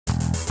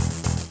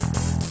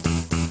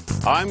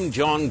I'm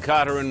John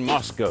Carter in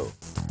Moscow,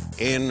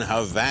 in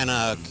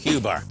Havana,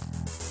 Cuba,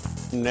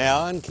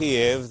 now in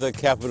Kiev, the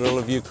capital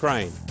of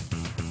Ukraine.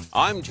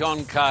 I'm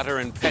John Carter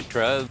in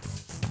Petra,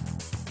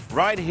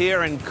 right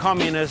here in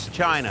communist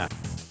China,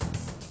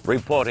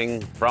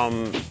 reporting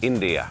from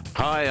India.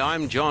 Hi,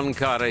 I'm John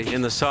Carter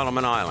in the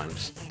Solomon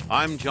Islands.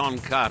 I'm John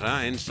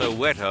Carter in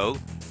Soweto,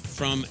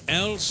 from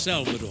El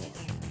Salvador.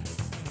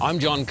 I'm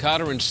John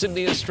Carter in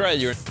Sydney,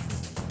 Australia.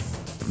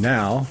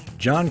 Now,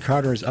 John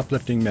Carter's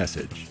uplifting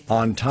message,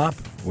 On Top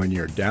When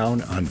You're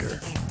Down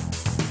Under.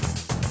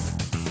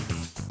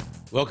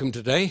 Welcome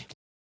today.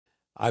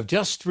 I've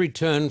just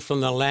returned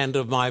from the land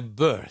of my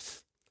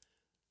birth,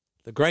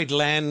 the great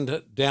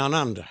land down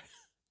under.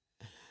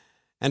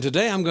 And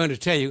today I'm going to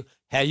tell you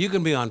how you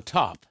can be on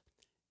top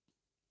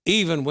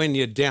even when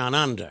you're down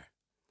under,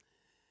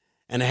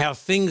 and how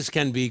things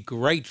can be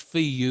great for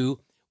you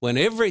when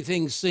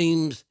everything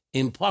seems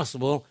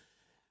impossible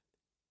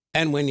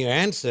and when your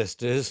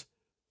ancestors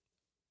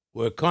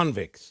were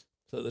convicts.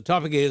 So the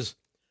topic is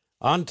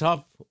on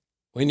top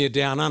when you're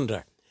down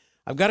under.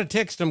 I've got a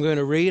text I'm going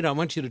to read. I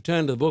want you to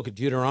turn to the book of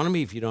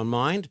Deuteronomy, if you don't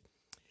mind.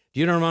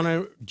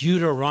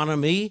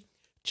 Deuteronomy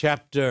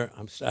chapter,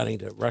 I'm starting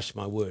to rush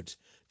my words.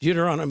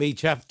 Deuteronomy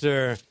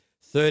chapter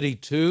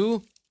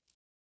 32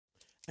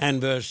 and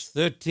verse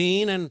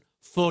 13 and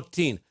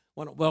 14. I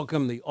want to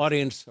welcome the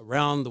audience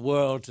around the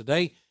world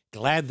today.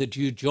 Glad that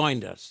you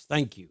joined us.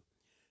 Thank you.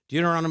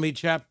 Deuteronomy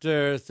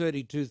chapter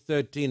 32,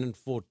 13 and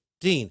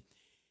 14.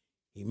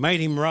 He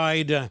made him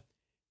ride in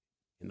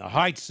the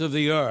heights of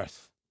the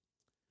earth,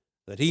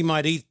 that he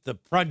might eat the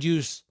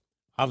produce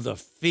of the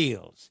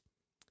fields.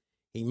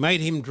 He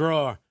made him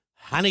draw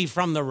honey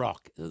from the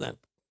rock. Isn't that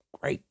a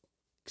great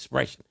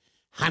expression?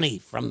 Honey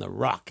from the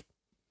rock.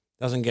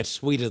 Doesn't get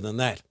sweeter than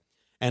that.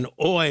 And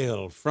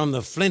oil from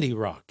the flinty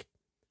rock.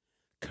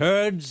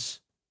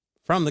 Curds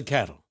from the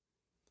cattle.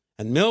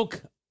 And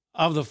milk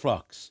of the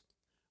flocks.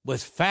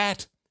 With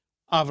fat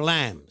of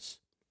lambs.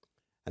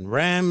 And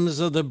rams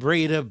of the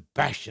breed of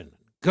Bashan.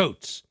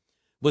 Goats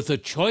with the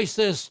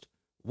choicest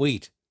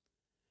wheat.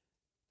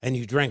 And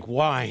you drank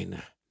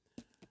wine,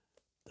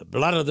 the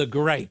blood of the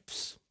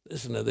grapes.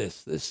 Listen to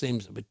this. This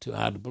seems a bit too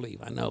hard to believe,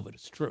 I know, but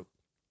it's true.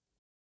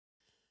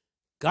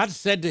 God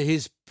said to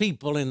his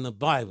people in the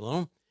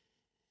Bible,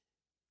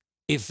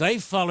 if they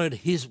followed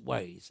his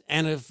ways,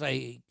 and if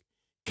they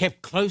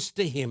kept close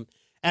to him,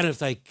 and if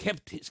they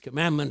kept his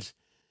commandments,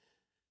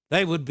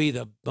 they would be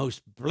the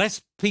most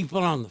blessed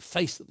people on the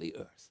face of the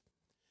earth.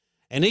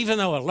 And even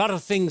though a lot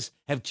of things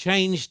have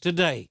changed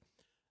today,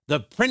 the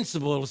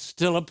principles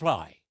still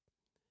apply.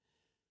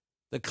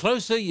 The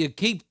closer you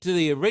keep to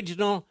the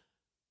original,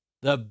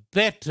 the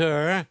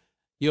better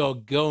you're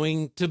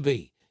going to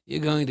be.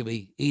 You're going to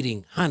be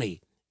eating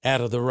honey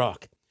out of the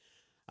rock.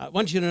 I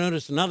want you to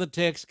notice another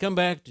text. Come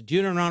back to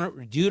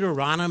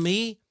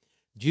Deuteronomy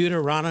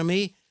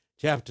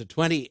chapter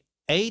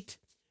 28,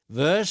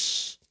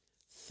 verse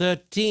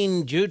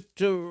 13.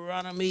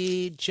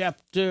 Deuteronomy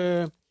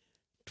chapter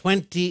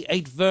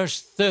 28,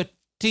 verse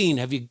 13.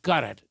 Have you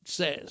got it? It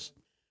says,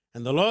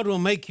 and the Lord will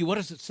make you, what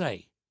does it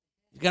say?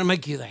 He's going to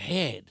make you the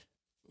head.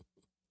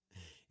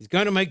 He's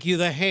going to make you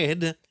the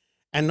head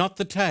and not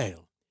the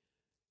tail.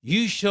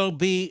 You shall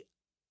be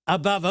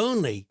above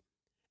only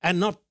and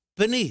not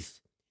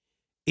beneath,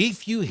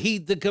 if you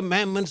heed the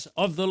commandments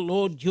of the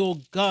Lord your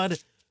God,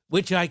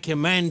 which I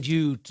command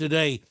you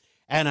today,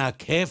 and are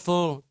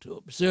careful to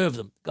observe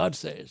them. God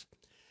says,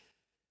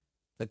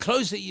 the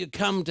closer you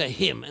come to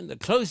him and the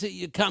closer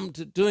you come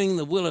to doing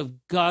the will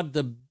of God,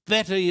 the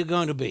better you're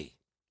going to be.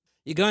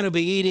 You're going to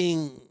be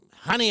eating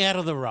honey out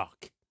of the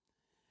rock.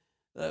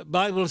 The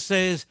Bible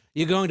says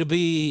you're going to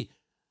be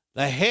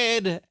the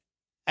head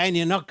and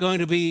you're not going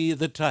to be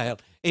the tail.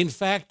 In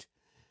fact,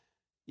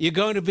 you're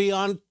going to be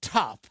on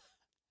top,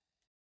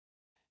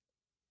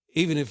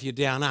 even if you're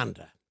down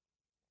under.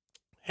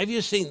 Have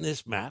you seen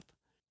this map?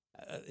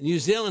 New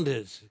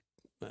Zealanders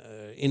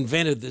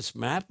invented this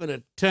map, and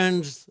it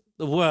turns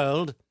the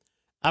world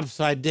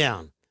upside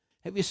down.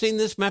 Have you seen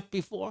this map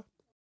before?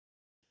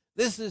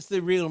 This is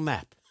the real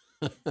map.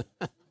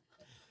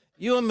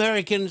 You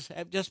Americans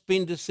have just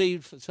been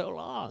deceived for so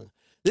long.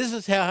 This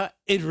is how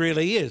it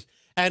really is.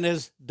 And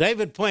as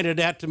David pointed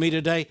out to me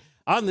today,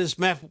 on this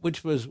map,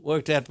 which was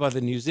worked out by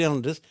the New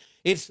Zealanders,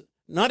 it's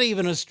not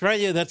even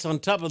Australia that's on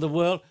top of the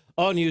world,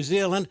 or New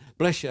Zealand,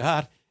 bless your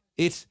heart,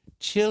 it's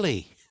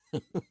Chile.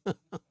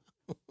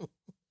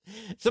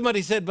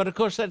 Somebody said, but of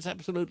course that's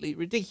absolutely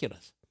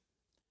ridiculous.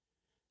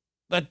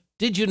 But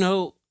did you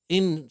know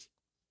in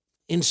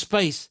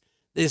space,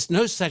 there's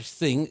no such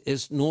thing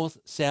as north,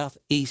 south,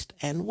 east,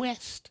 and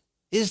west,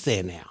 is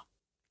there now?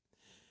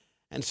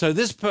 And so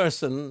this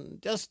person,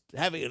 just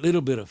having a little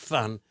bit of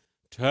fun,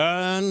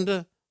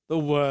 turned the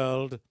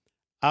world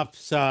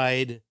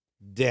upside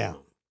down.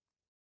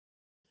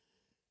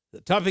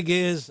 The topic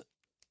is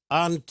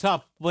on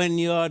top when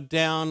you're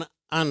down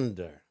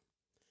under.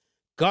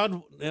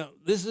 God, now,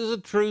 this is a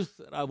truth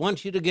that I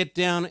want you to get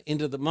down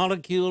into the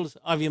molecules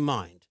of your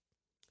mind.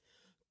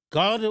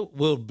 God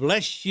will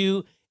bless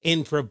you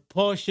in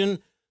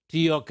proportion to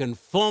your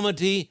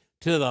conformity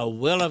to the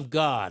will of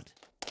God.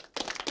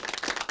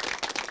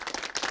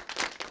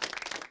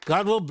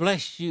 God will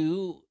bless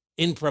you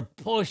in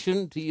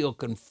proportion to your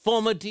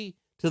conformity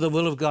to the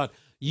will of God.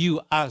 You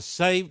are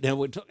saved. Now,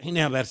 we're talking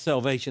now about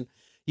salvation.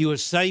 You are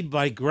saved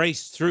by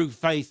grace through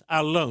faith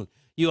alone.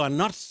 You are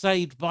not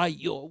saved by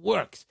your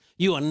works.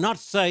 You are not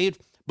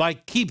saved by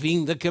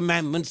keeping the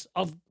commandments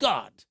of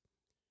God.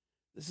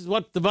 This is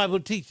what the Bible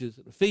teaches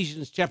in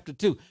Ephesians chapter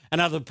 2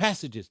 and other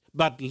passages.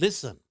 But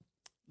listen,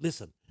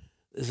 there's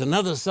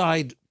another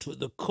side to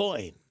the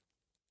coin.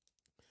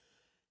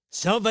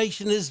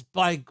 Salvation is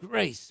by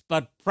grace,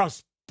 but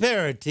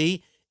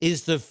prosperity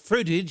is the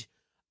fruitage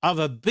of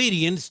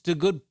obedience to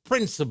good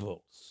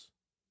principles,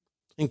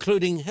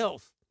 including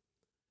health.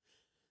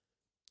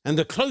 And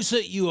the closer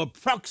you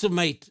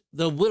approximate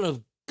the will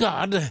of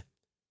God,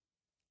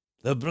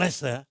 the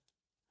blesser,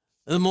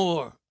 the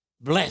more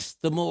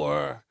blessed, the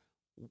more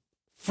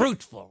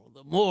fruitful,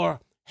 the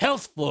more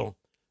healthful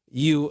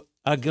you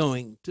are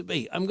going to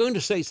be. I'm going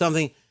to say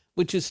something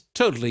which is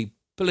totally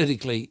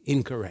politically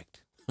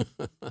incorrect.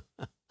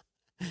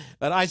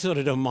 But I sort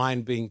of don't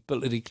mind being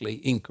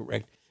politically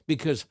incorrect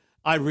because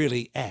I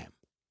really am.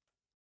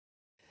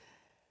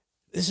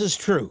 This is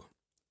true.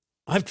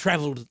 I've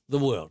traveled the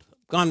world,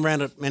 gone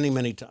around it many,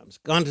 many times,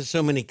 gone to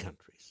so many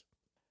countries.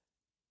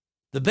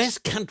 The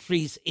best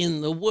countries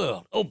in the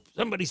world. Oh,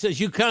 somebody says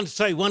you can't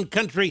say one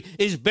country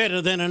is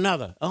better than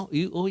another. Oh,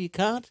 you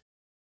can't?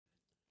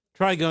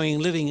 Try going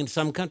and living in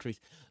some countries.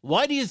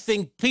 Why do you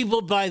think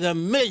people by the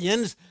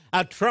millions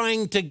are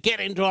trying to get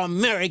into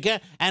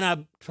America and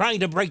are trying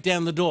to break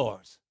down the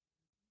doors?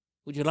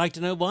 Would you like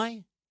to know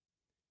why?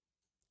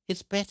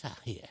 It's better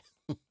here.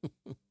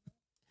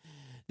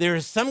 There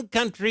are some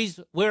countries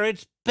where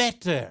it's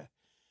better,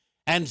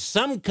 and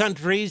some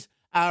countries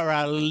are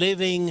a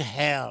living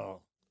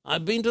hell.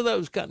 I've been to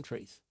those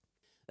countries.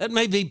 That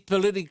may be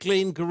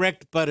politically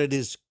incorrect, but it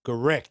is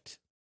correct.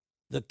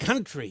 The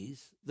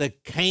countries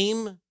that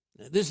came,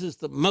 this is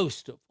the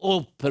most of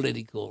all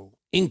political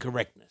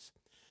incorrectness.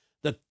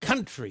 The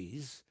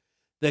countries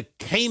that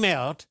came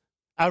out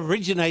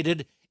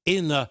originated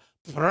in the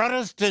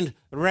Protestant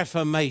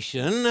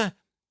Reformation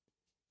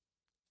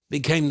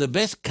became the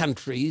best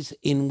countries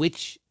in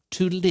which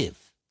to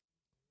live.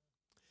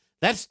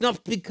 That's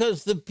not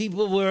because the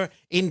people were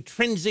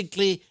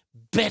intrinsically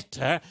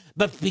better,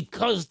 but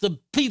because the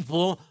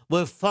people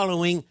were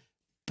following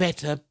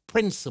better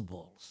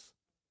principles.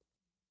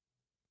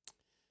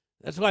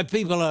 That's why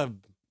people are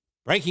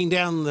breaking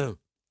down the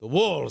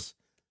walls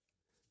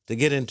to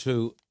get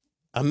into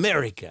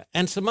America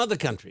and some other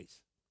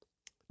countries.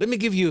 Let me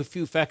give you a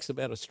few facts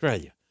about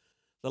Australia,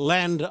 the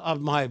land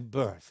of my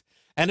birth.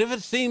 And if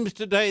it seems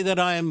today that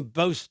I am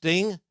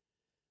boasting,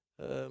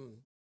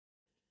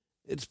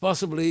 it's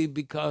possibly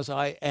because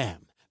I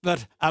am.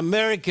 But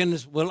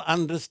Americans will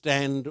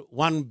understand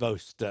one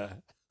boaster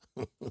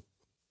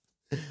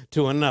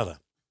to another.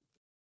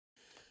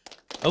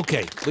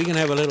 Okay, we can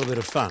have a little bit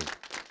of fun.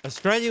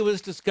 Australia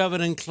was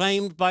discovered and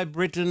claimed by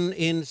Britain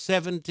in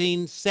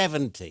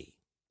 1770.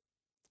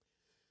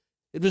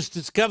 It was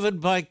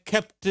discovered by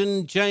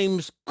Captain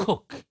James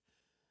Cook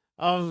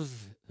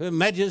of Her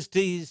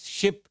Majesty's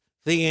ship,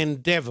 the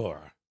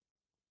Endeavour.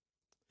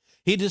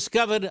 He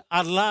discovered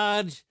a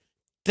large,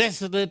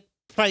 desolate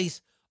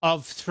place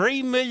of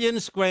 3 million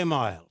square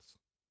miles,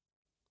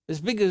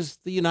 as big as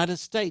the United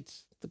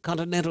States, the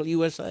continental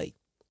USA,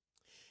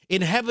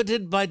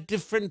 inhabited by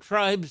different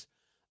tribes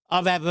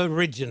of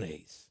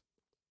Aborigines.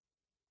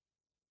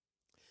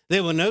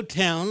 There were no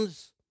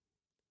towns,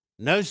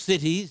 no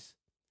cities,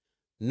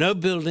 no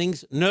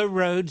buildings, no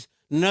roads,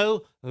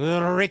 no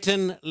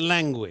written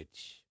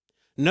language,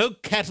 no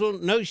cattle,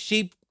 no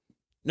sheep,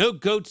 no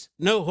goats,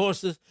 no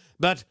horses,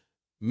 but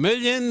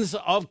millions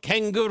of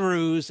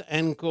kangaroos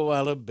and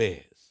koala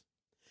bears.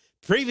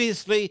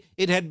 Previously,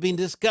 it had been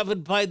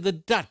discovered by the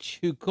Dutch,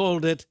 who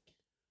called it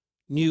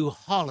New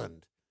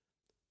Holland,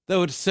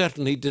 though it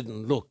certainly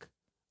didn't look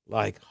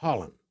like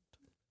Holland.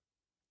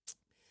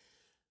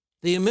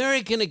 The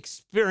American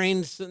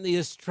experience and the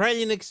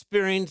Australian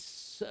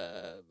experience,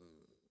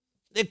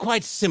 they're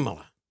quite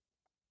similar.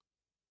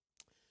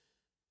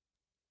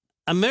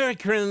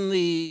 America and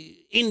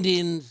the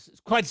Indians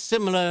is quite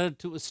similar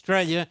to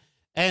Australia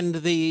and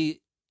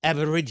the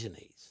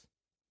Aborigines.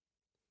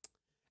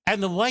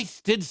 And the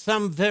whites did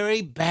some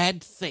very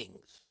bad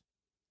things.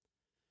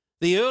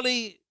 The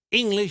early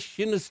English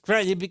in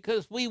Australia,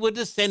 because we were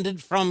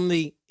descended from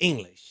the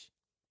English,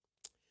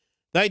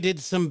 they did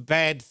some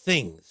bad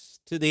things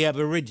to the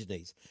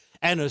Aborigines.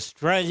 And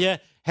Australia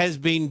has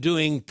been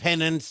doing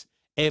penance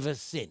ever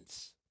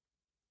since,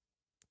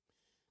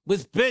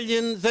 with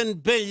billions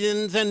and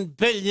billions and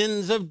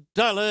billions of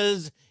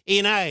dollars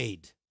in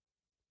aid.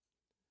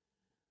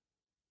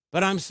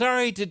 But I'm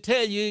sorry to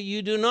tell you,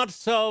 you do not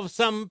solve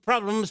some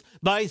problems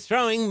by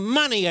throwing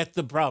money at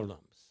the problems.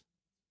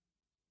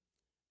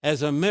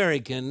 As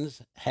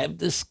Americans have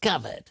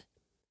discovered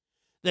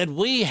that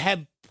we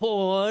have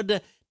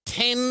poured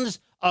tens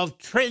of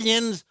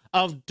trillions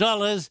of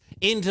dollars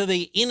into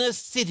the inner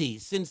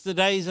cities since the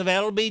days of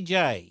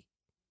LBJ.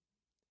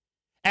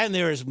 And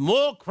there is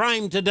more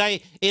crime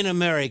today in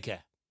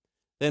America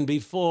than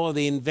before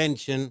the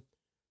invention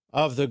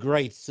of the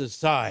Great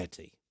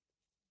Society.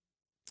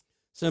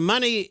 So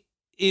money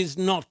is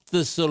not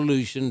the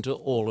solution to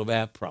all of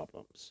our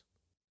problems.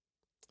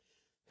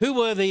 Who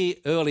were the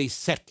early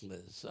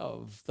settlers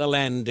of the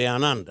land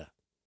down under?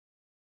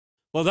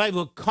 Well, they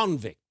were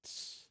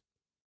convicts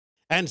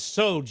and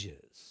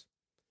soldiers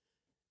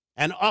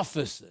and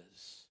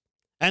officers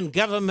and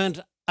government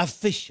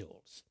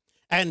officials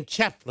and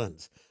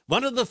chaplains.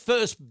 One of the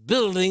first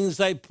buildings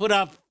they put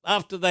up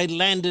after they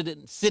landed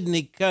in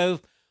Sydney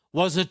Cove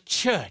was a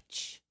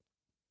church.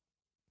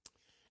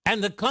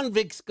 And the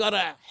convicts got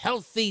a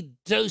healthy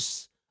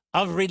dose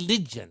of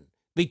religion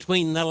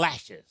between the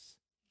lashes.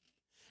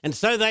 And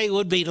so they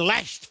would be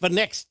lashed for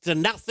next to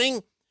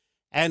nothing,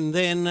 and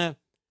then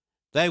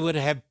they would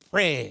have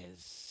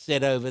prayers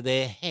said over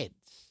their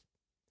heads.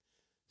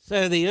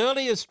 So the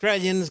early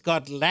Australians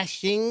got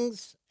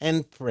lashings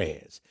and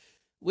prayers,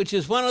 which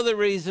is one of the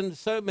reasons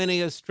so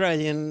many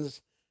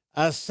Australians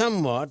are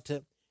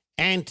somewhat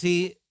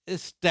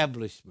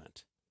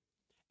anti-establishment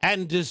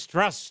and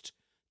distrust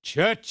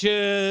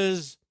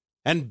churches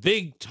and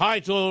big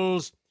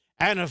titles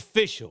and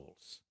officials.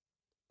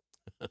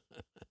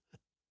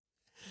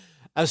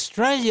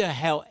 Australia,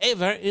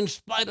 however, in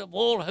spite of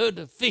all her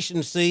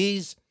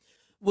deficiencies,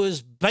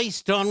 was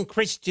based on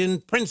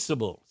Christian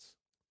principles.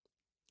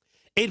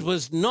 It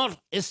was not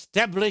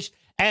established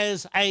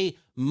as a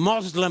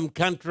Muslim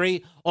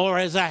country or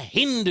as a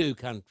Hindu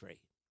country.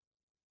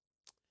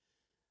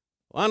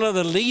 One of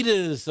the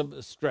leaders of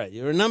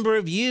Australia a number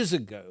of years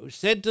ago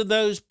said to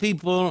those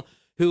people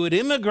who had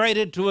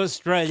immigrated to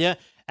Australia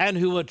and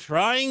who were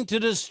trying to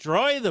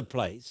destroy the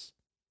place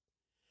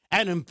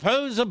and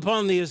impose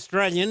upon the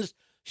Australians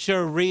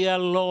Sharia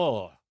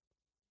law,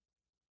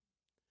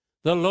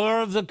 the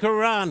law of the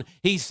Quran.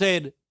 He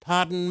said,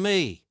 pardon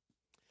me,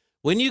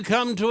 when you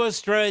come to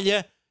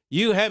Australia,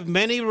 you have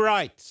many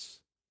rights.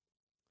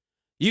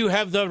 You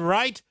have the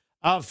right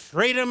of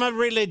freedom of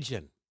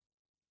religion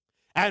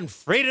and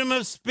freedom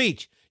of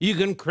speech. You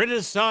can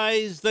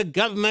criticize the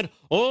government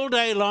all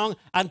day long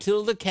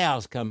until the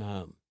cows come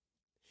home.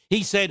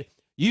 He said,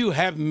 you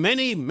have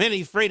many,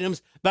 many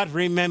freedoms, but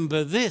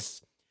remember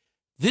this.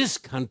 This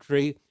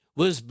country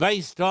was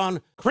based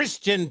on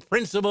Christian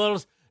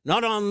principles,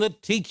 not on the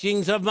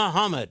teachings of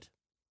Muhammad.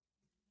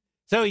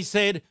 So he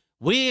said,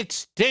 we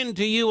extend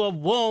to you a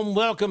warm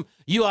welcome.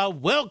 You are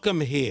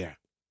welcome here.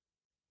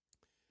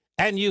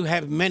 And you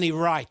have many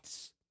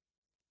rights.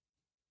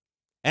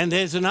 And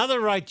there's another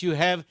right you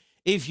have.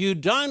 If you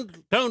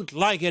don't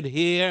like it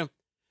here,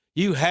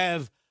 you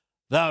have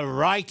the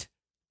right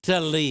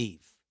to leave.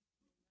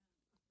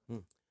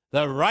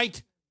 The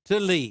right to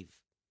leave.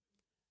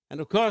 And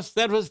of course,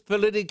 that was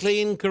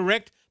politically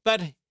incorrect,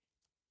 but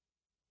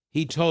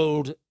he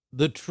told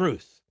the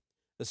truth.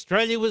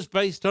 Australia was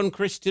based on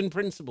Christian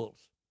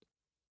principles.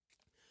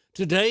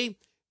 Today,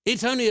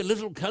 it's only a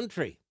little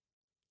country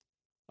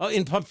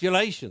in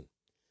population,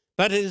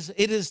 but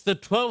it is the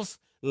 12th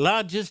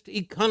largest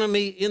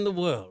economy in the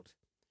world.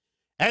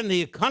 And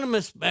the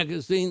Economist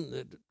magazine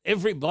that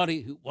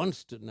everybody who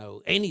wants to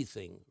know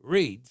anything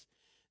reads,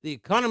 the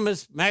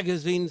Economist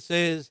magazine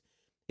says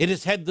it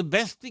has had the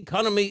best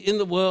economy in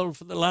the world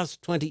for the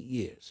last 20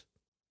 years.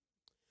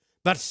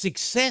 But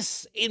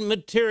success in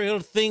material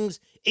things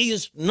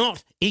is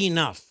not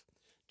enough.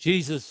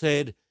 Jesus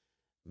said,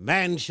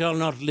 man shall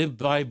not live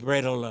by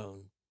bread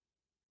alone,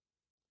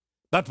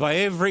 but by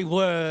every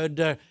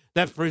word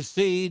that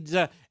proceeds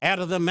out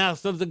of the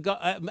mouth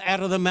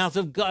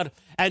of God.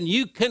 And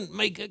you can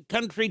make a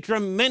country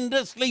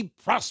tremendously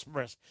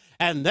prosperous,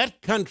 and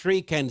that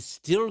country can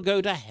still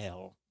go to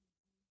hell.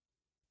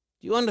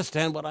 Do you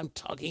understand what I'm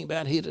talking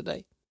about here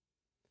today?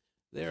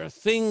 There are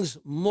things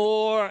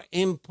more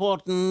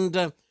important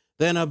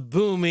than a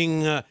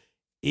booming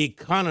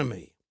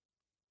economy.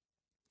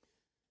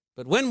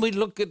 But when we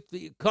look at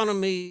the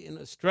economy in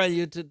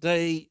Australia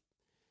today,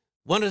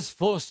 one is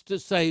forced to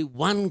say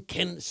one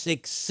can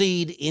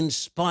succeed in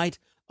spite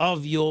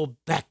of your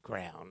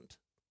background.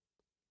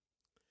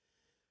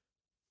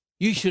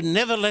 You should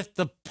never let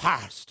the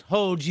past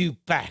hold you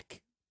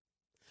back.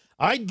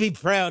 I'd be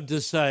proud to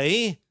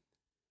say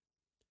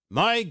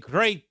my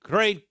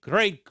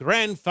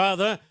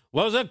great-great-great-grandfather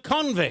was a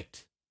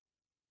convict,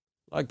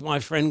 like my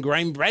friend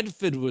Graham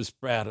Bradford was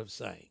proud of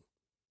saying.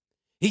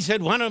 He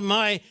said, one of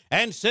my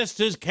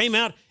ancestors came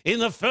out in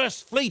the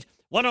First Fleet.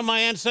 One of my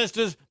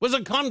ancestors was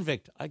a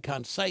convict. I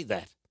can't say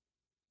that,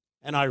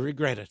 and I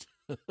regret it.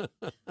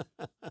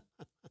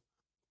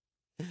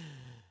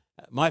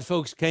 My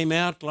folks came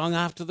out long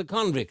after the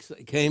convicts.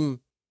 They came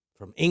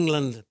from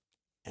England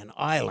and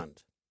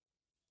Ireland.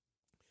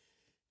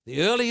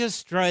 The early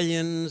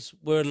Australians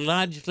were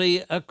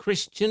largely a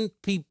Christian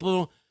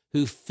people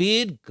who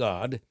feared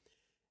God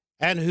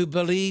and who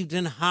believed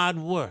in hard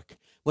work.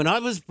 When I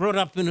was brought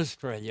up in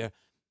Australia,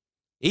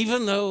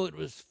 even though it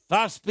was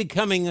fast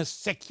becoming a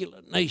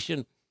secular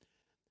nation,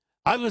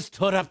 I was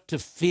taught up to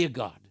fear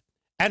God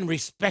and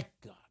respect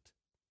God,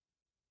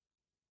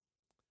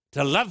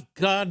 to love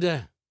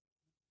God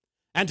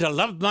and to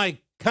love my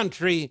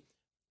country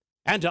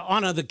and to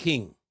honor the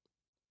King.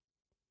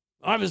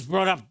 I was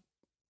brought up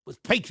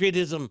with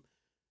patriotism,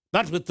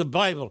 but with the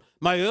Bible.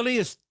 My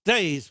earliest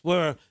days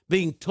were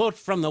being taught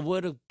from the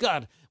Word of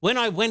God. When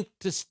I went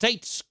to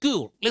state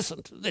school,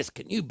 listen to this,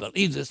 can you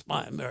believe this,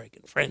 my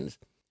American friends?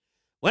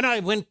 When I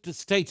went to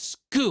state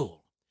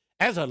school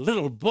as a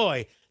little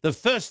boy, the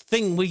first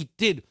thing we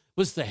did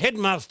was the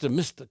headmaster,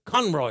 Mr.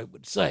 Conroy,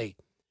 would say,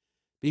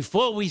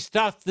 before we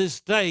start this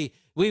day,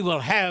 we will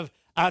have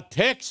a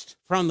text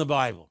from the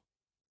Bible.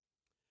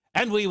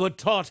 And we were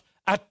taught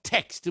a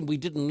text, and we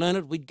didn't learn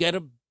it, we'd get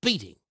a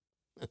beating.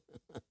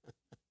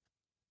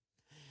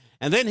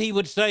 And then he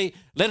would say,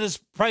 let us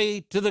pray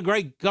to the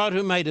great God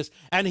who made us.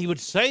 And he would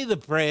say the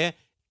prayer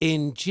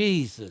in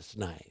Jesus'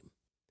 name,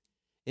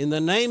 in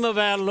the name of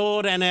our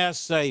Lord and our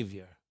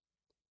Savior.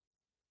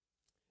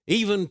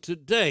 Even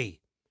today,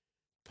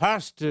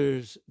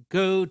 pastors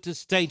go to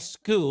state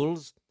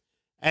schools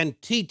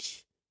and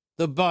teach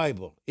the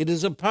Bible. It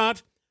is a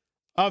part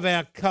of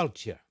our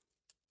culture.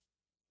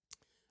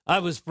 I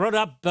was brought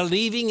up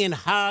believing in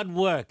hard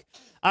work.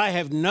 I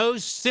have no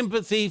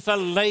sympathy for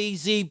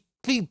lazy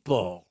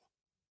people.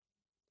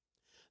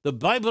 The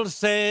Bible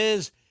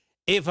says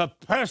if a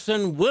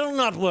person will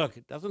not work,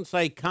 it doesn't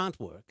say can't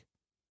work,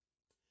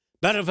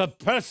 but if a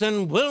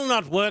person will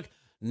not work,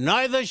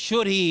 neither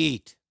should he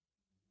eat.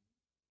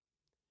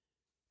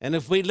 And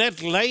if we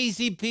let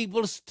lazy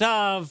people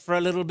starve for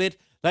a little bit,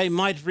 they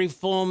might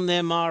reform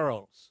their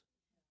morals.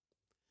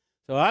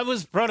 So I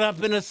was brought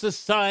up in a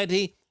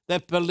society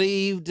that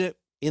believed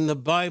in the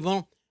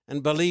Bible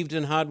and believed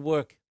in hard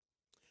work.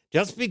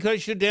 Just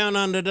because you're down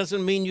under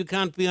doesn't mean you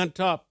can't be on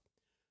top.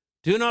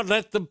 Do not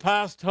let the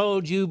past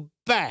hold you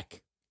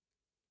back.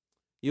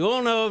 You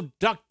all know of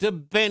Dr.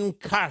 Ben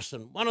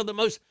Carson, one of the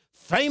most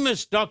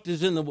famous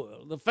doctors in the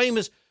world, the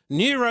famous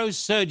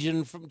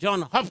neurosurgeon from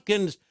Johns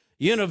Hopkins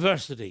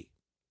University.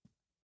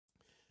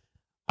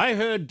 I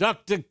heard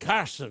Dr.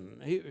 Carson,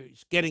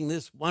 he's getting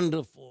this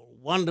wonderful,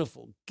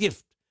 wonderful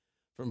gift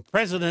from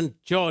President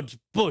George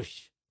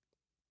Bush.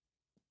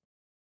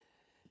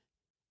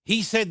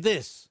 He said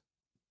this,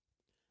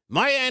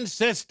 my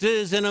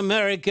ancestors in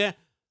America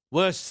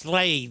were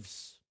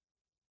slaves,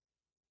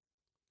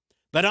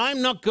 but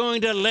I'm not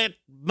going to let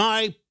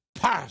my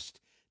past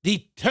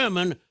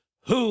determine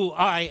who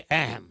I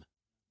am.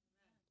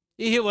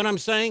 You hear what I'm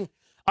saying?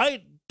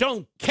 I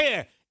don't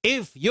care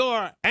if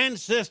your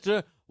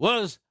ancestor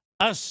was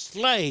a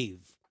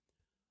slave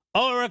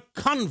or a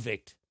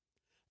convict.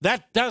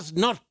 That does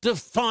not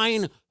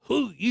define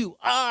who you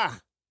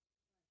are.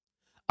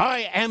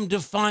 I am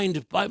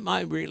defined by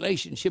my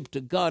relationship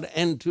to God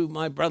and to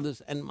my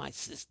brothers and my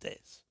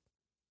sisters.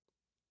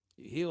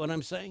 You hear what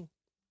I'm saying?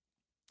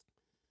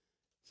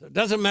 So it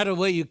doesn't matter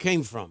where you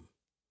came from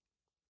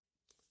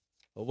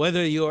or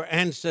whether your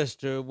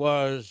ancestor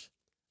was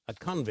a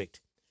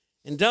convict.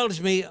 Indulge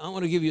me, I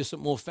want to give you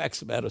some more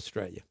facts about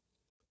Australia.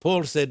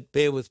 Paul said,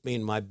 bear with me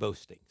in my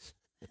boastings.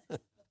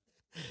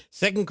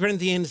 2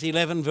 Corinthians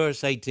 11,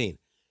 verse 18.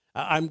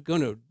 I'm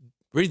going to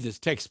read this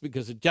text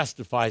because it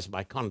justifies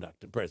my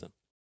conduct at present.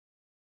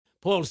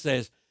 Paul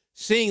says,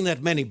 seeing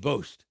that many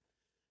boast,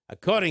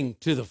 according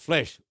to the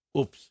flesh,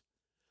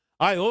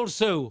 I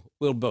also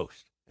will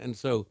boast. And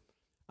so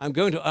I'm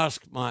going to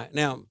ask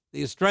now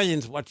the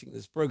Australians watching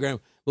this program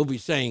will be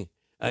saying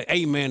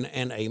amen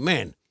and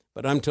amen.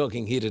 But I'm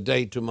talking here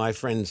today to my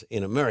friends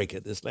in America,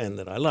 this land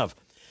that I love.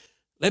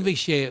 Let me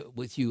share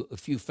with you a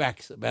few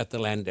facts about the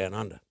land down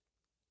under.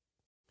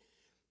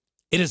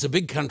 It is a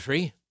big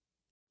country,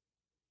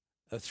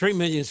 3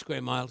 million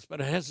square miles,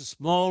 but it has a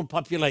small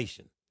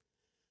population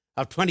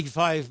of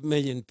 25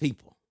 million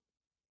people.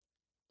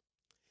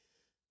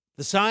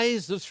 The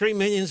size of 3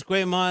 million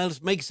square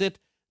miles makes it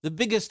the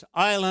biggest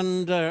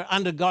island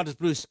under God's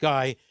blue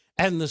sky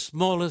and the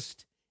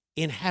smallest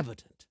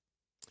inhabitant.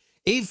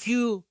 If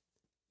you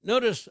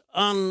notice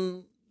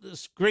on the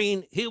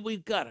screen, here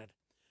we've got it.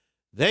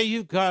 There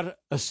you've got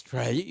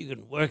Australia. You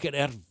can work it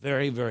out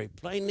very, very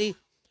plainly.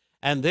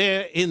 And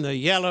there in the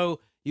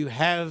yellow, you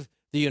have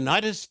the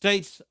United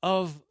States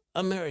of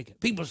America.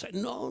 People say,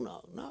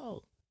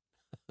 no.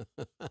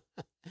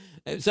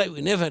 They say,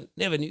 we never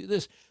knew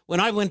this. When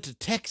I went to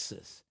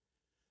Texas,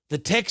 the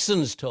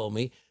Texans told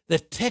me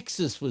that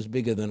Texas was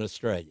bigger than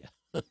Australia.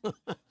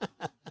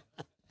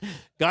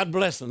 God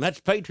bless them. That's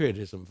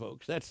patriotism,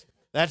 folks.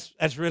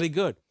 That's really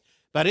good.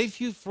 But if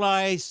you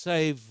fly,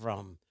 say,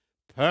 from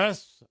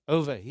Perth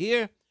over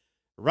here,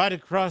 right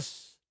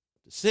across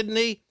to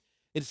Sydney,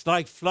 it's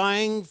like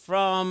flying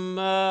from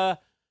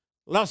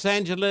Los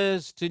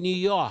Angeles to New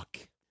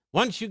York.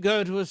 Once you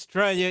go to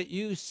Australia,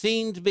 you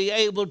seem to be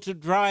able to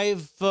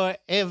drive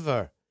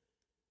forever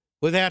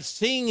without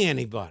seeing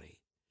anybody.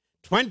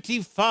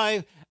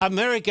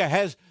 America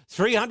has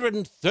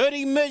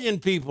 330 million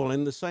people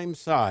in the same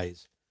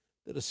size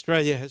that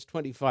Australia has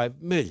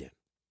 25 million.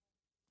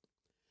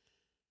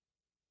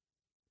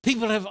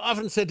 People have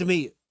often said to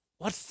me,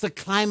 what's the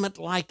climate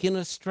like in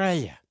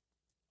Australia?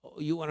 Oh,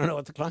 you want to know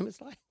what the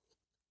climate's like?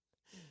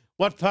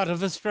 What part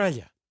of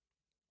Australia?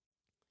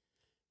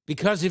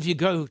 Because if you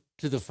go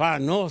to the far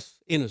north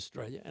in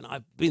Australia, and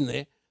I've been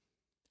there,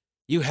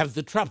 you have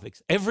the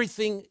tropics.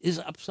 Everything is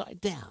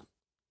upside down.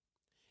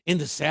 In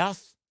the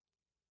south,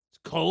 it's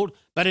cold,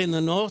 but in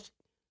the north,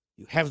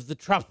 you have the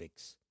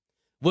tropics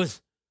with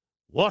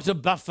water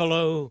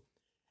buffalo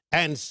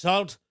and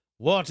salt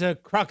water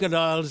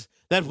crocodiles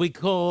that we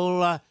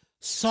call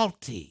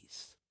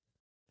salties.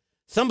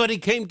 Somebody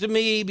came to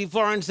me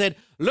before and said,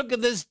 look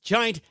at this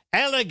giant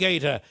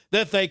alligator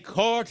that they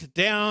caught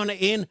down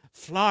in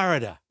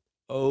Florida.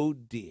 Oh,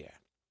 dear.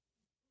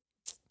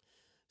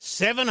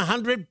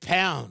 700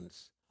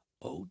 pounds.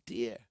 Oh,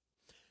 dear.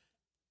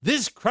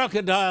 This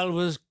crocodile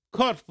was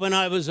caught when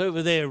I was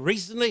over there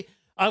recently.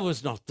 I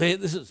was not there.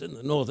 This is in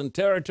the Northern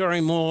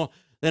Territory, more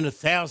than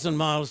 1,000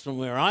 miles from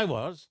where I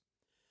was.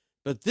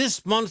 But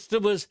this monster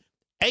was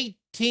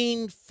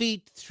 18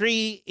 feet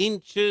 3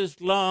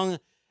 inches long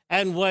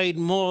and weighed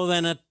more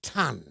than a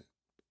ton.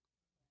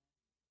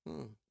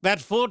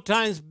 About 4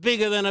 times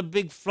bigger than a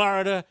big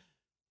Florida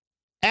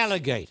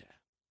alligator.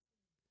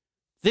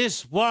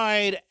 This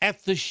wide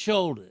at the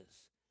shoulders,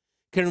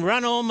 can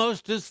run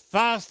almost as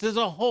fast as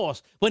a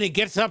horse when he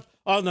gets up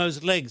on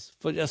those legs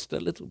for just a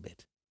little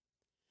bit.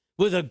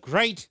 With a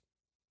great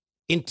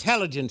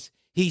intelligence,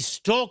 he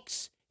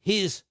stalks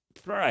his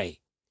prey.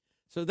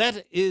 So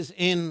that is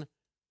in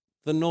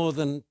the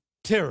Northern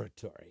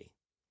Territory.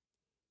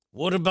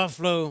 Water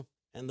buffalo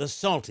and the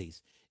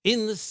salties.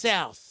 In the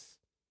south,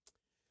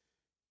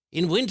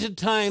 in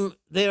wintertime,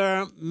 there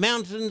are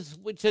mountains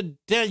which are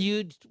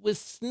deluged with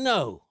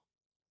snow.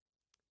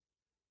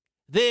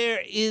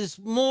 There is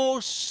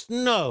more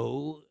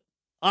snow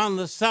on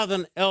the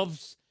Southern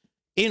Alps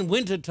in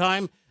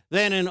wintertime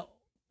than in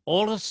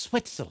all of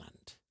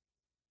Switzerland.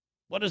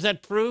 What does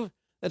that prove?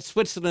 That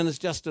Switzerland is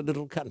just a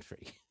little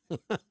country.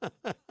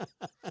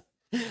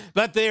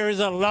 But there is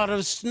a lot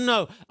of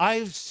snow.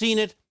 I've seen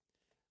it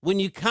when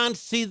you can't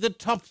see the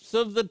tops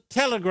of the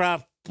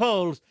telegraph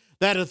poles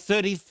that are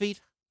 30 feet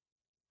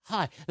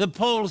high. The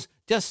poles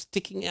just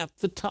sticking out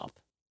the top.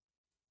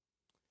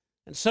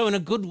 And so in a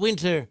good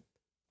winter,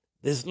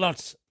 there's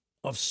lots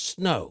of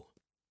snow.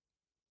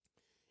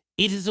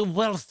 It is a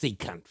wealthy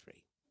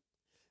country,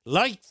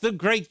 like the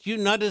great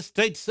United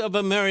States of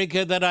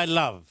America that I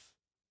love,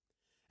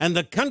 and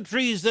the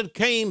countries that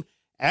came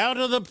out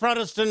of the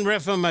Protestant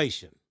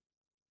Reformation.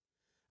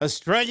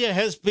 Australia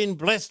has been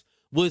blessed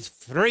with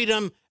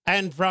freedom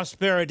and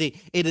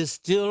prosperity. It is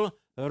still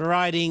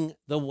riding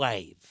the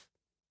wave.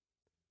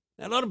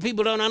 Now, a lot of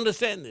people don't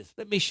understand this.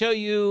 Let me show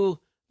you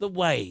the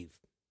wave.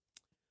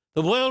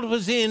 The world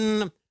was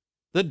in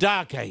the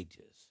Dark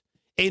Ages,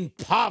 in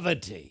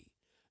poverty,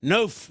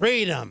 no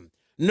freedom,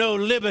 no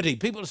liberty.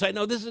 People say,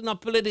 no, this is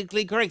not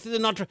politically correct. This is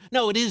not true.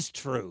 No, it is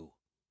true.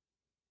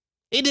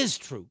 It is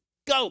true.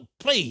 Go,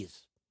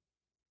 please.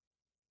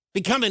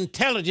 Become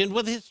intelligent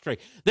with history.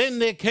 Then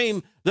there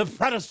came the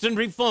Protestant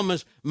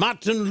reformers,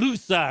 Martin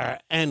Luther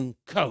and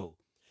co.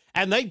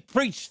 And they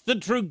preached the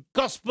true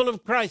gospel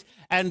of Christ,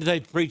 and they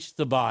preached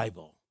the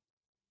Bible.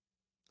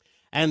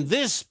 And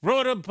this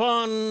brought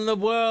upon the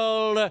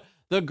world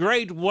the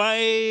great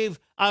wave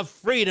of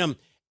freedom.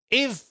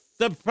 If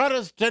the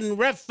Protestant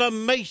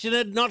Reformation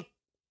had not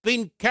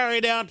been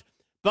carried out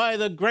by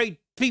the great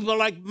people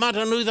like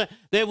Martin Luther,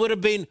 there would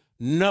have been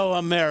no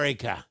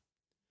America,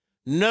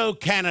 no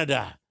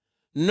Canada,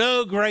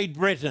 no Great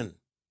Britain.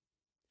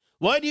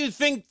 Why do you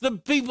think the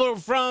people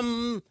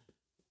from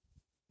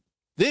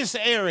this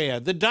area,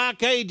 the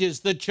Dark Ages,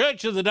 the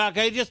Church of the Dark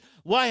Ages,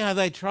 why are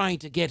they trying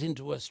to get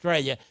into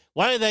Australia?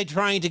 Why are they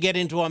trying to get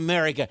into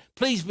America?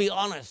 Please be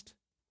honest.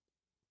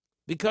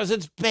 Because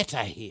it's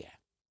better here.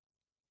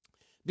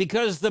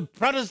 Because the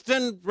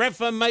Protestant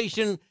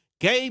Reformation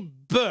gave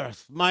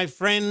birth, my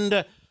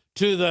friend,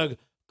 to the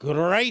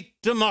great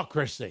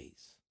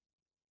democracies.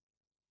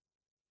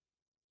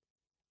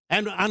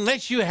 And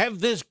unless you have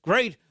this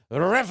great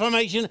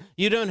Reformation,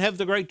 you don't have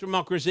the great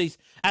democracies.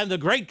 And the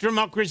great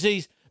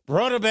democracies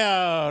brought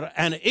about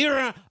an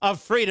era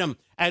of freedom.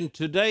 And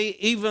today,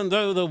 even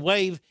though the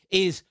wave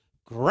is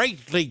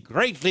greatly,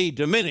 greatly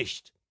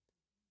diminished,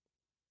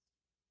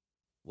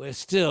 we're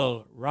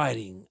still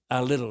riding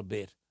a little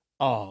bit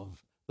of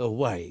the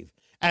wave.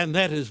 And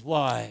that is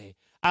why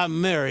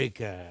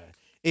America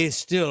is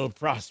still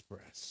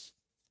prosperous.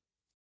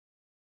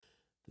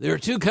 There are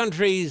 2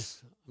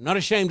 countries, I'm not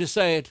ashamed to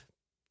say it,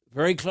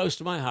 very close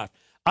to my heart.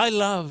 I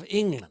love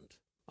England.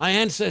 My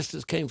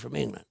ancestors came from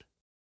England.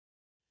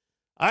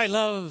 I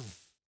love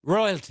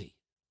royalty.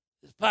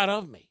 It's part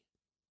of me.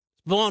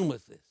 It's born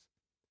with this.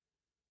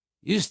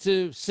 Used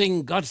to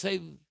sing God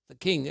Save the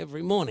King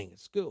every morning at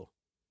school.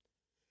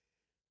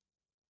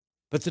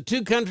 But the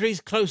 2 countries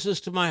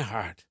closest to my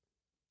heart,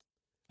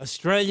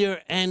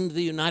 Australia and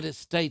the United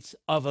States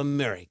of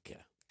America,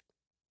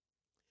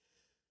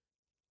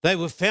 they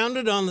were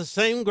founded on the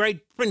same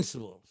great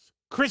principles,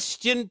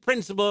 Christian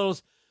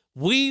principles.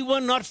 We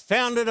were not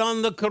founded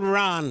on the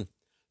Quran.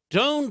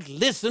 Don't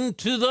listen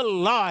to the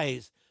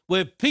lies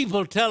where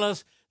people tell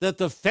us that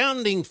the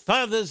founding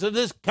fathers of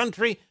this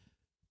country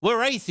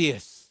were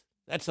atheists.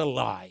 That's a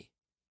lie.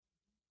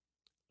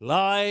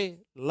 Lie,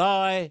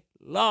 lie,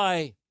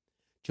 lie.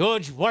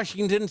 George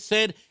Washington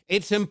said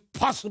it's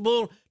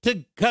impossible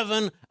to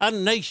govern a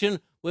nation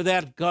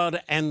without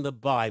God and the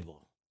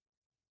Bible.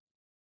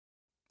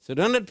 So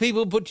don't let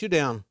people put you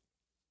down.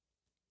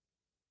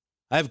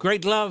 I have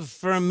great love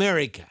for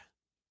America.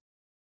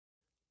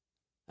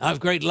 I have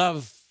great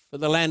love for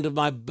the land of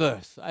my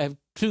birth. I have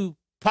 2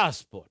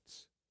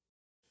 passports.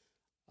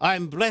 I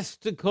am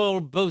blessed to call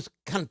both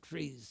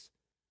countries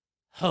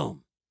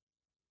home.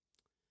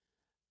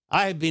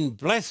 I have been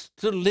blessed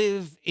to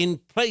live in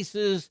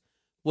places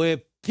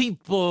where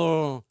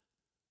people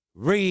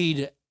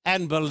read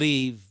and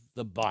believe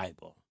the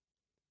Bible,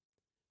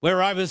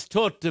 where I was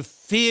taught to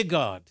fear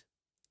God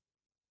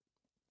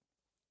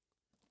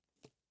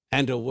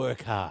and to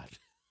work hard.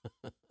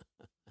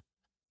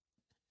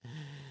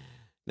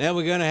 Now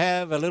we're going to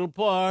have a little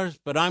pause,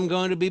 but I'm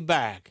going to be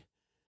back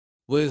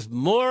with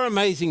more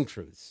amazing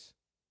truths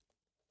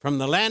from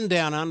the land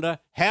down under.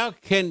 How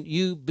can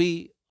you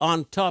be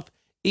on top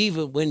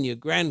even when your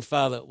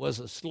grandfather was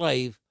a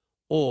slave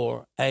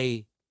or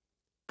a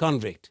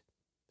convict?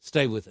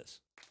 Stay with us.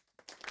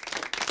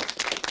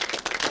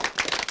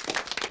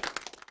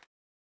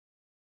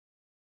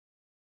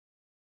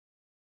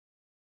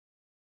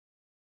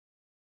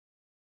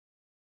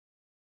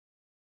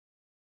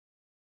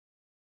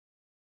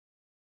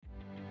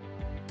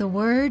 The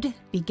Word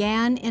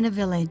began in a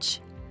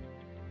village.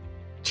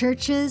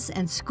 Churches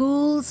and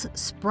schools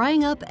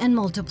sprang up and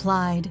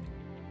multiplied,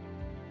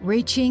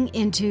 reaching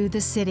into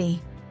the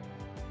city.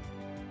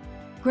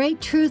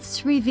 Great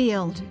truths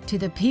revealed to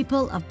the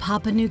people of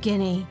Papua New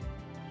Guinea,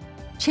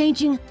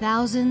 changing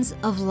thousands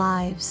of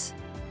lives.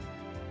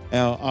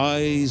 Our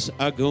eyes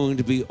are going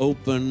to be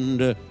opened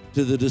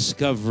to the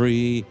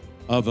discovery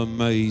of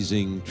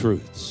amazing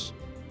truths.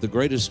 The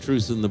greatest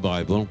truth in the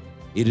Bible,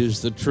 it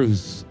is the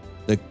truth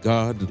that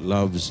God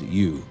loves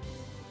you.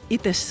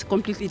 It has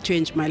completely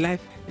changed my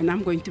life, and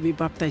I'm going to be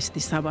baptized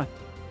this Sabbath.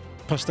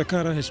 Pastor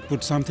Carter has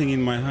put something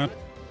in my heart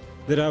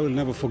that I will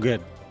never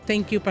forget.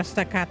 Thank you,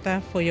 Pastor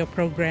Carter, for your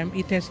program.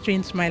 It has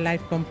changed my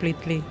life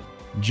completely.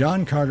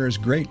 John Carter's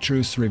Great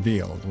Truths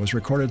Revealed was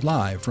recorded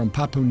live from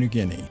Papua New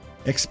Guinea.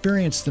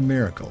 Experience the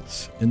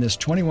miracles in this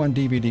 21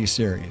 DVD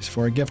series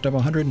for a gift of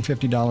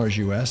 $150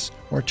 US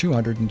or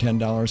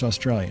 $210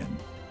 Australian.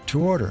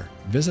 To order,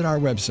 visit our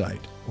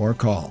website or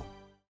call.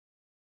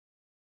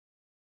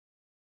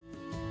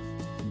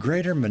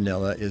 Greater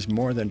Manila is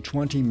more than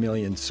 20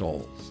 million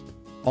souls.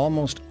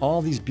 Almost all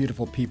these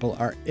beautiful people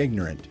are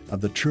ignorant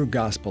of the true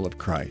gospel of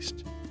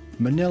Christ.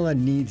 Manila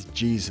needs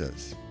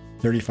Jesus.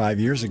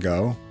 35 years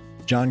ago,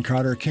 John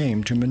Carter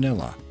came to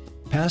Manila.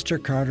 Pastor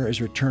Carter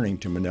is returning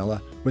to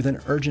Manila with an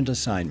urgent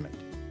assignment: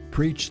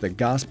 preach the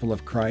gospel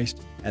of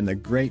Christ and the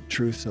great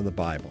truths of the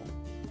Bible.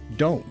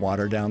 Don't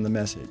water down the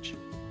message.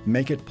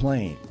 Make it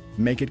plain,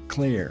 make it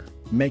clear,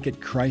 make it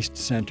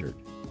Christ-centered.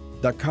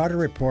 The Carter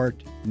Report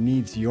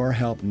needs your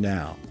help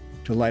now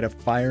to light a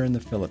fire in the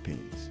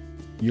Philippines.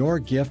 Your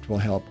gift will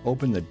help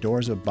open the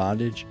doors of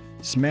bondage,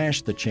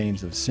 smash the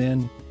chains of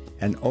sin,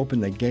 and open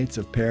the gates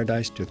of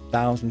paradise to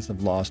thousands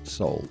of lost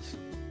souls.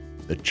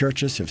 The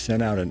churches have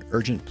sent out an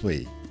urgent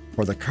plea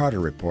for the Carter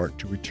Report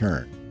to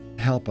return.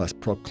 Help us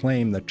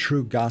proclaim the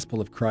true gospel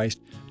of Christ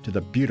to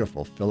the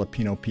beautiful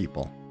Filipino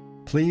people.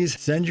 Please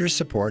send your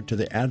support to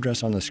the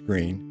address on the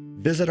screen,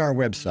 visit our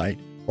website,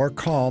 or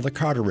call the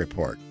Carter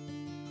Report.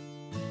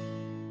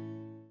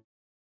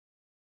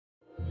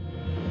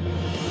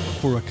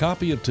 For a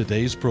copy of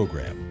today's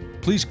program,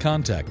 please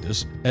contact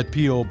us at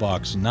P.O.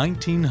 Box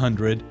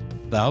 1900,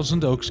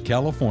 Thousand Oaks,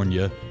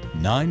 California,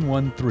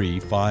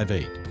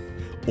 91358.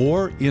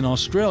 Or in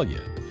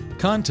Australia,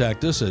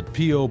 contact us at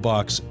P.O.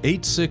 Box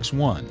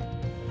 861,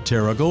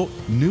 Terrigal,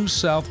 New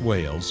South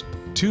Wales,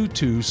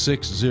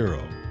 2260.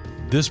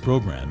 This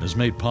program is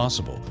made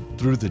possible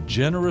through the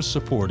generous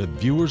support of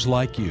viewers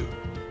like you.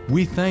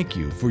 We thank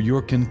you for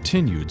your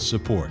continued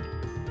support.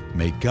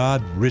 May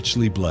God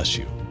richly bless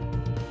you.